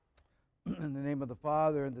In the name of the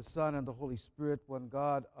Father, and the Son, and the Holy Spirit, one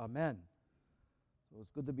God. Amen. So it's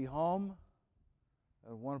good to be home.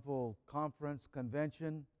 A wonderful conference,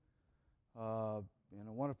 convention, and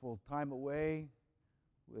a wonderful time away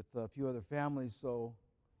with a few other families. So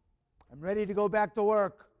I'm ready to go back to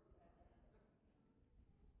work.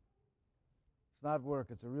 It's not work.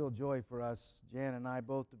 It's a real joy for us, Jan and I,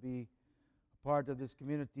 both to be a part of this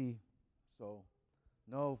community. So,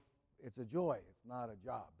 no, it's a joy. It's not a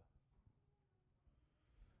job.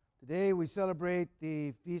 Today we celebrate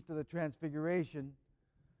the Feast of the Transfiguration.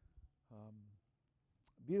 A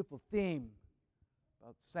beautiful theme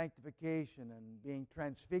about sanctification and being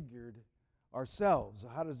transfigured ourselves.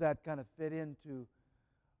 How does that kind of fit into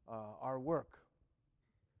our work?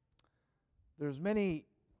 There's many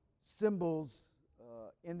symbols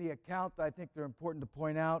in the account that I think they're important to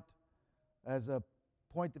point out as a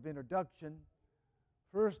point of introduction.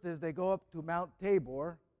 First is they go up to Mount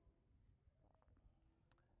Tabor.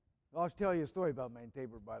 I'll tell you a story about Mount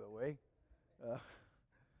Tabor, by the way.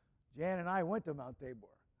 Jan and I went to Mount Tabor,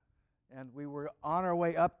 and we were on our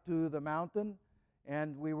way up to the mountain,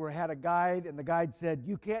 and had a guide, and the guide said,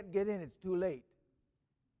 "You can't get in, it's too late.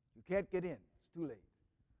 You can't get in, it's too late."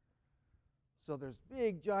 So there's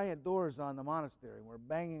big, giant doors on the monastery, and we're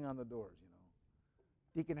banging on the doors,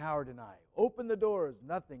 Deacon Howard and I. Open the doors,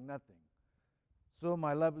 nothing. So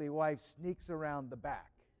my lovely wife sneaks around the back.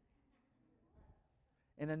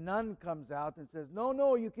 And a nun comes out and says,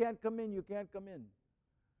 No, you can't come in, you can't come in.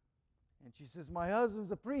 And she says, "My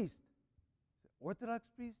husband's a priest." "Orthodox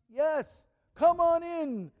priest?" "Yes, come on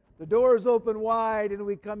in." The doors open wide, and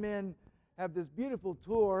we come in, have this beautiful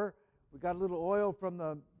tour. We got a little oil from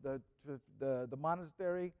the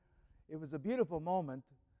monastery. It was a beautiful moment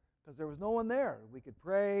because there was no one there. We could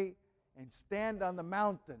pray and stand on the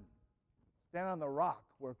mountain, stand on the rock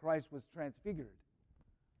where Christ was transfigured.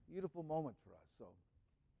 Beautiful moment for us.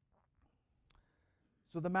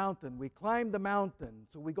 So the mountain, we climb the mountain,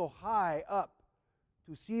 so we go high up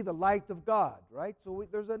to see the light of God, right? So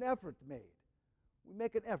there's an effort made. We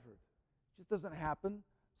make an effort. It just doesn't happen.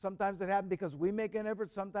 Sometimes it happens because we make an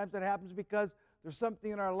effort. Sometimes it happens because there's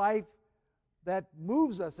something in our life that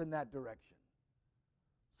moves us in that direction.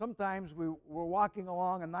 Sometimes we're walking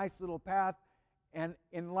along a nice little path, and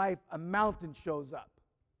in life a mountain shows up,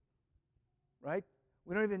 right?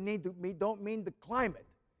 We don't mean to climb it.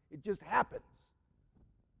 It just happens.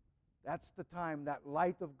 That's the time that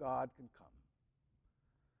light of God can come.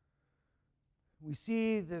 We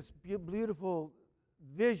see this beautiful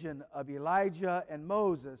vision of Elijah and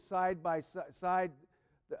Moses side by side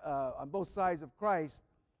on both sides of Christ,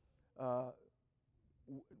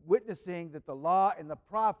 witnessing that the law and the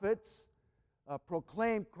prophets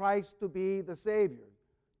proclaim Christ to be the Savior,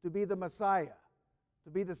 to be the Messiah, to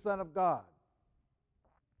be the Son of God.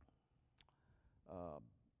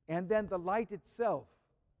 And then the light itself,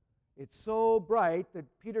 it's so bright that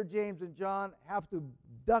Peter, James, and John have to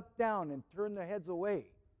duck down and turn their heads away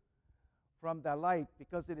from that light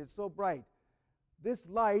because it is so bright. This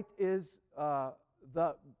light is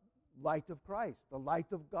the light of Christ, the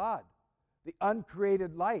light of God, the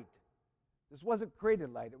uncreated light. This wasn't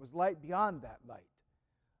created light. It was light beyond that light,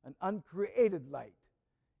 an uncreated light.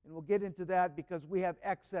 And we'll get into that because we have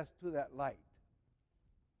access to that light.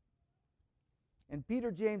 And Peter,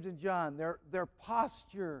 James, and John, their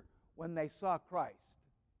posture when they saw Christ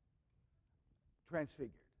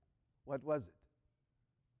transfigured, what was it?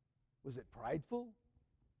 Was it prideful?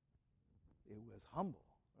 It was humble,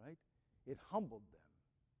 right? It humbled them.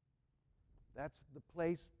 That's the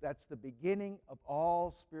place, that's the beginning of all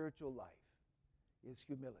spiritual life, is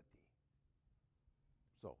humility.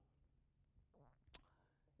 So,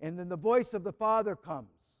 and then the voice of the Father comes.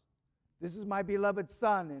 "This is my beloved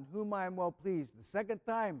Son, in whom I am well pleased." The second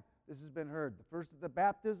time this has been heard. The first at the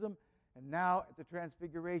baptism, and now at the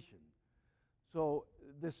transfiguration. So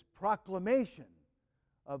this proclamation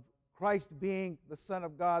of Christ being the Son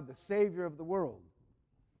of God, the Savior of the world.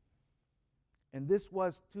 And this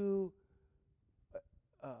was to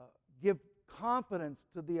give confidence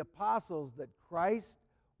to the apostles that Christ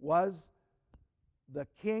was the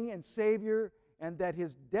King and Savior, and that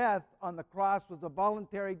his death on the cross was a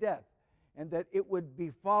voluntary death, and that it would be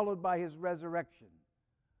followed by his resurrection,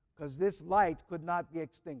 because this light could not be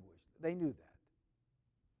extinguished. They knew that.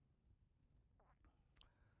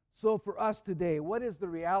 So for us today, what is the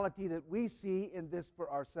reality that we see in this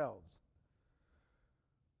for ourselves?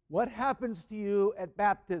 What happens to you at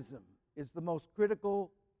baptism is the most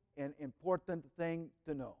critical and important thing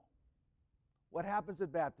to know. What happens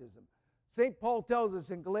at baptism? St. Paul tells us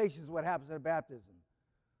in Galatians what happens at baptism.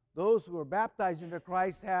 Those who are baptized into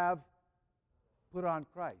Christ have put on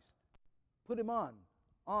Christ. Put him on.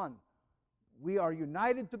 On. We are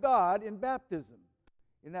united to God in baptism.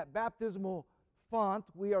 In that baptismal font,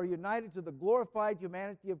 we are united to the glorified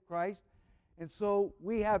humanity of Christ. And so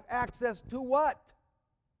we have access to what?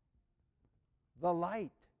 The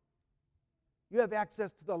light. You have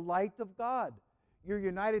access to the light of God. You're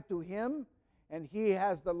united to Him, and He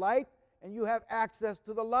has the light, and you have access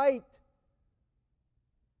to the light.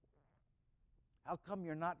 How come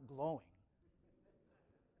you're not glowing?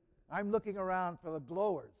 I'm looking around for the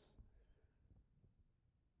glowers.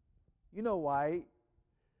 You know why?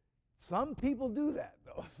 Some people do that,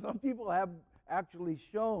 though. Some people have actually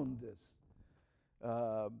shown this.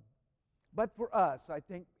 But for us, I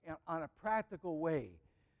think, on a practical way,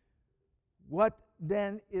 what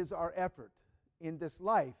then is our effort in this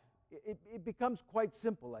life? It becomes quite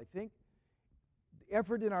simple, I think. The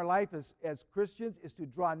effort in our life as Christians is to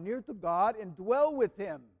draw near to God and dwell with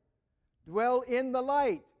Him. Dwell in the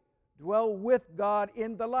light. Dwell with God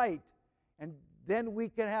in the light. And then we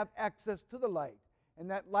can have access to the light. And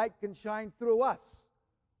that light can shine through us.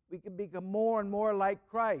 We can become more and more like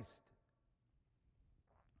Christ.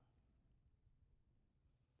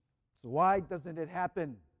 So why doesn't it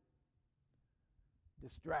happen?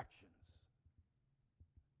 Distractions.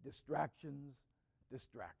 Distractions.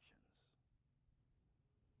 Distractions.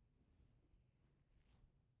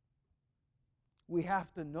 We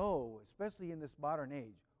have to know, especially in this modern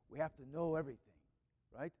age, we have to know everything,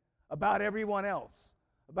 right? About everyone else,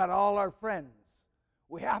 about all our friends.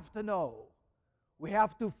 We have to know. We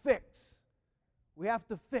have to fix. We have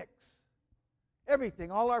to fix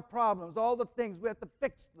everything, all our problems, all the things. We have to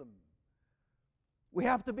fix them. We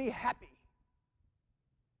have to be happy.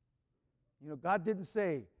 You know, God didn't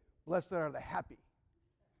say, blessed are the happy.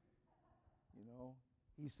 You know,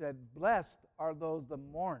 He said, blessed are those that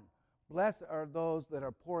mourn. Blessed are those that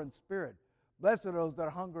are poor in spirit. Blessed are those that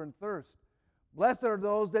hunger and thirst. Blessed are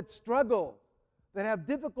those that struggle, that have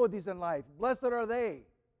difficulties in life. Blessed are they.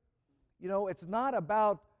 You know, it's not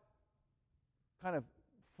about kind of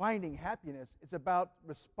finding happiness. It's about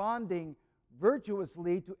responding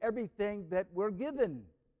virtuously to everything that we're given.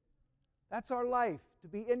 That's our life, to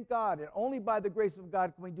be in God. And only by the grace of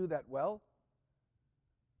God can we do that well.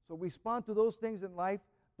 So respond to those things in life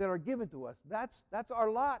that are given to us. That's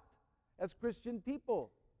our lot as Christian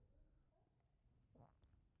people.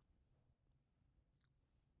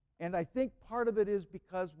 And I think part of it is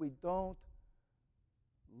because we don't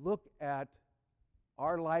look at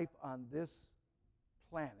our life on this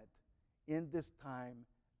planet in this time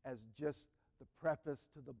as just the preface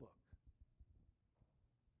to the book.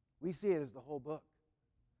 We see it as the whole book.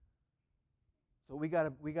 So we got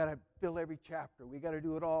to fill every chapter. We got to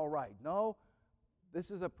do it all right. No,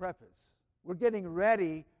 this is a preface. We're getting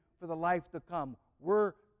ready for the life to come.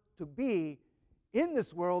 We're to be in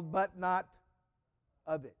this world, but not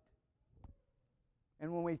of it.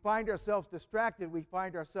 And when we find ourselves distracted, we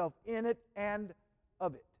find ourselves in it and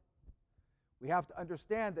of it. We have to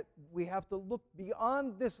understand that we have to look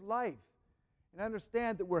beyond this life and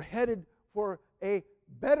understand that we're headed for a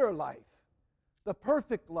better life, the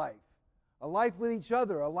perfect life, a life with each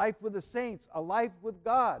other, a life with the saints, a life with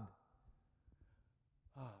God.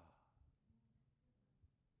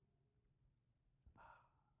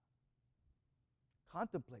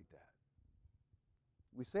 Contemplate that.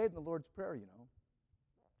 We say it in the Lord's Prayer, you know.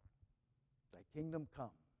 Thy kingdom come,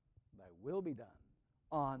 thy will be done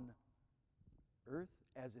on earth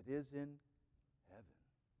as it is in heaven.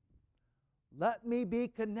 Let me be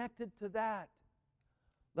connected to that.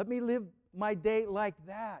 Let me live my day like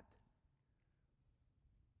that.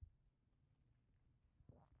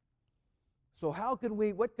 So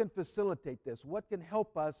what can facilitate this? What can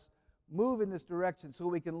help us move in this direction so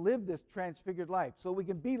we can live this transfigured life, so we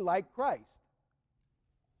can be like Christ?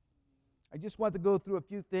 I just want to go through a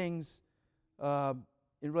few things in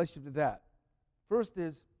relation to that. First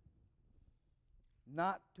is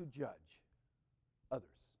not to judge others.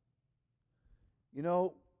 You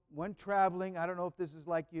know, when traveling, I don't know if this is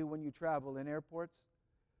like you when you travel in airports,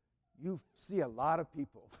 you see a lot of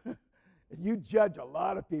people. And you judge a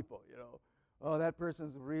lot of people, you know. Oh, that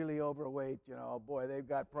person's really overweight, you know. Boy, they've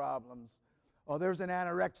got problems. Oh, there's an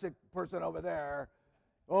anorexic person over there.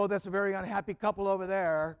 Oh, that's a very unhappy couple over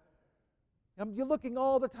there. You're looking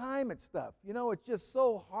all the time at stuff. You know, it's just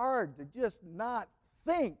so hard to just not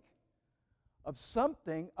think of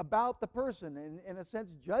something about the person and, in a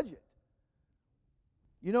sense, judge it.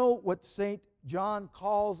 You know what St. John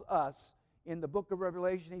calls us in the book of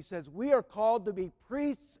Revelation? He says, we are called to be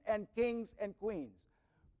priests and kings and queens.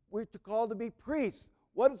 We're called to be priests.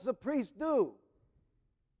 What does the priest do?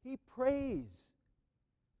 He prays.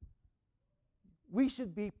 We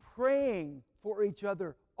should be praying for each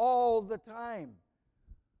other all the time.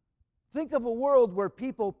 Think of a world where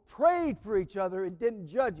people prayed for each other and didn't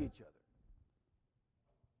judge each other.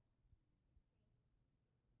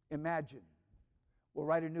 Imagine. We'll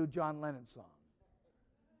write a new John Lennon song.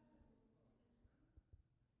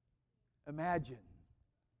 Imagine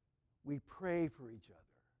we pray for each other.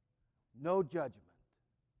 No judgment.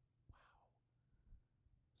 Wow.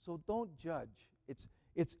 So don't judge. It's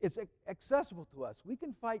accessible to us. We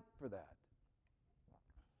can fight for that.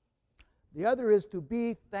 The other is to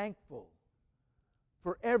be thankful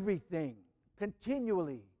for everything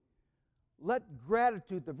continually. Let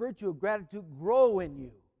gratitude, the virtue of gratitude, grow in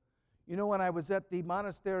you. You know, when I was at the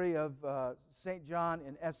monastery of St. John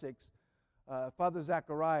in Essex, Father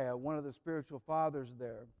Zachariah, one of the spiritual fathers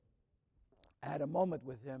there, I had a moment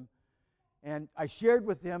with him, and I shared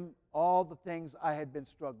with him all the things I had been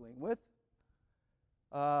struggling with.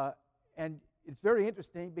 And it's very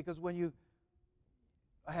interesting because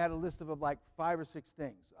I had a list of like 5 or 6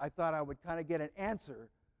 things. I thought I would kind of get an answer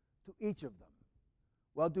to each of them.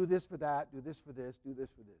 Well, do this for that, do this for this, do this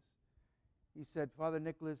for this. He said, Father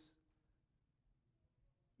Nicholas,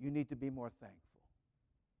 you need to be more thankful.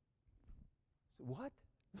 I said,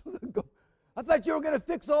 what? I thought you were going to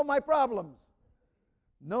fix all my problems.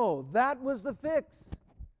 No, that was the fix.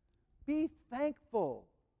 Be thankful.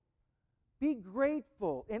 Be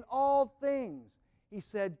grateful in all things. He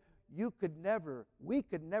said, we could never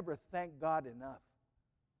thank God enough.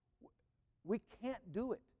 We can't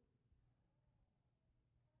do it.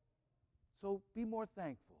 So be more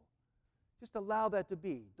thankful. Just allow that to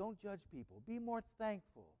be. Don't judge people. Be more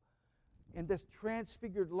thankful. And this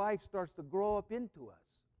transfigured life starts to grow up into us.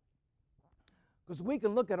 Because we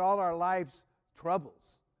can look at all our life's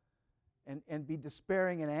troubles and be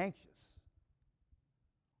despairing and anxious.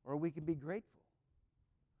 Or we can be grateful.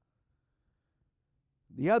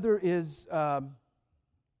 The other is, to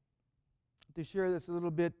share this a little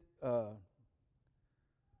bit,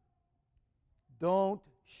 don't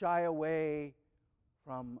shy away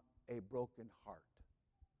from a broken heart.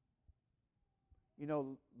 You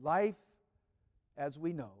know, life, as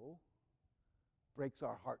we know, breaks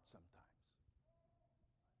our heart sometimes.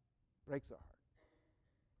 Breaks our heart.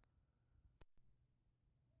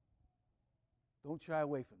 Don't shy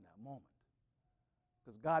away from that moment.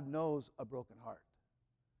 Because God knows a broken heart.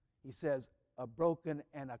 He says, a broken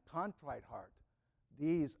and a contrite heart,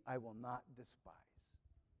 these I will not despise.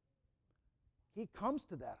 He comes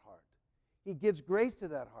to that heart. He gives grace to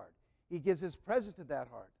that heart. He gives His presence to that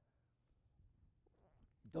heart.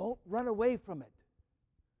 Don't run away from it.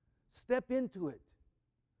 Step into it.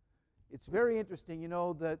 It's very interesting, you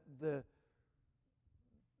know, that the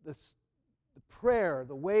prayer,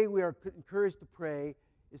 the way we are encouraged to pray,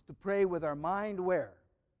 is to pray with our mind where?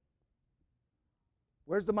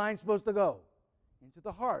 Where's the mind supposed to go? Into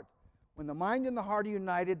the heart. When the mind and the heart are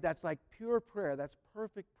united, that's like pure prayer. That's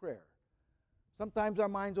perfect prayer. Sometimes our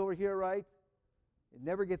mind's over here, right? It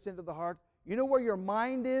never gets into the heart. You know where your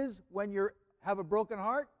mind is when you have a broken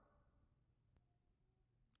heart?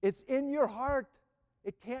 It's in your heart.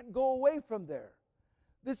 It can't go away from there.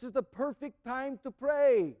 This is the perfect time to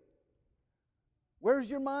pray. Where's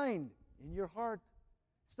your mind? In your heart.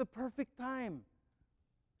 It's the perfect time.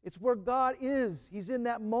 It's where God is. He's in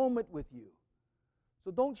that moment with you. So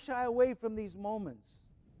don't shy away from these moments.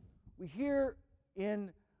 We hear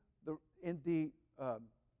in the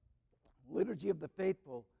Liturgy of the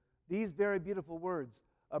Faithful these very beautiful words.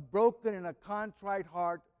 A broken and a contrite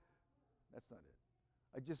heart. That's not it.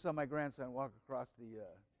 I just saw my grandson walk across the...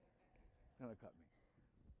 kind of cut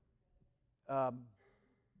me.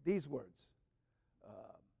 These words.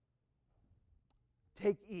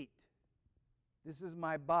 Take, eat. This is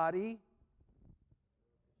my body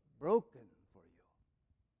broken for you.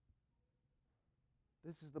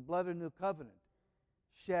 This is the blood of the new covenant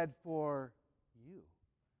shed for you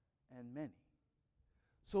and many.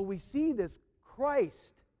 So we see this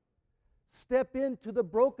Christ step into the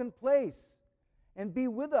broken place and be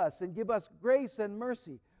with us and give us grace and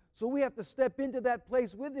mercy. So we have to step into that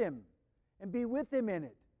place with Him and be with Him in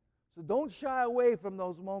it. So don't shy away from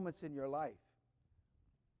those moments in your life.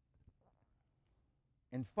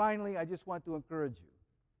 And finally, I just want to encourage you.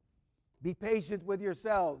 Be patient with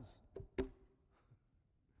yourselves.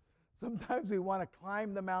 Sometimes we want to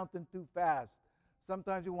climb the mountain too fast.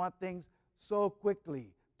 Sometimes we want things so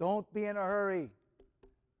quickly. Don't be in a hurry.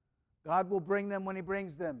 God will bring them when He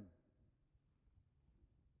brings them.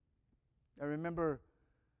 I remember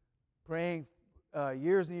praying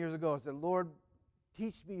years and years ago. I said, Lord,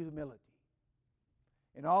 teach me humility.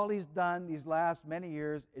 And all He's done these last many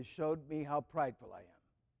years is showed me how prideful I am.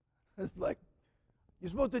 It's like, You're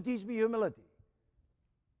supposed to teach me humility.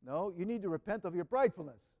 No, you need to repent of your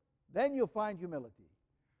pridefulness. Then you'll find humility.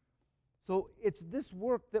 So it's this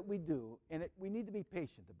work that we do, and we need to be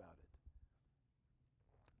patient about it.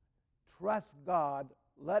 Trust God.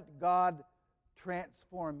 Let God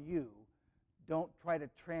transform you. Don't try to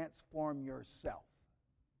transform yourself.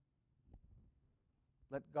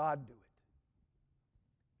 Let God do it.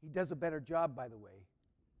 He does a better job, by the way.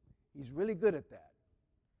 He's really good at that.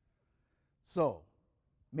 So,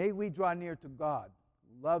 may we draw near to God,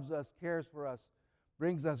 who loves us, cares for us,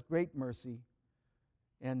 brings us great mercy,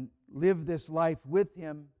 and live this life with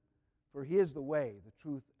Him, for He is the way, the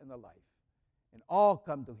truth, and the life. And all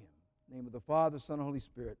come to Him. In the name of the Father, Son, and Holy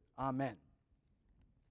Spirit. Amen.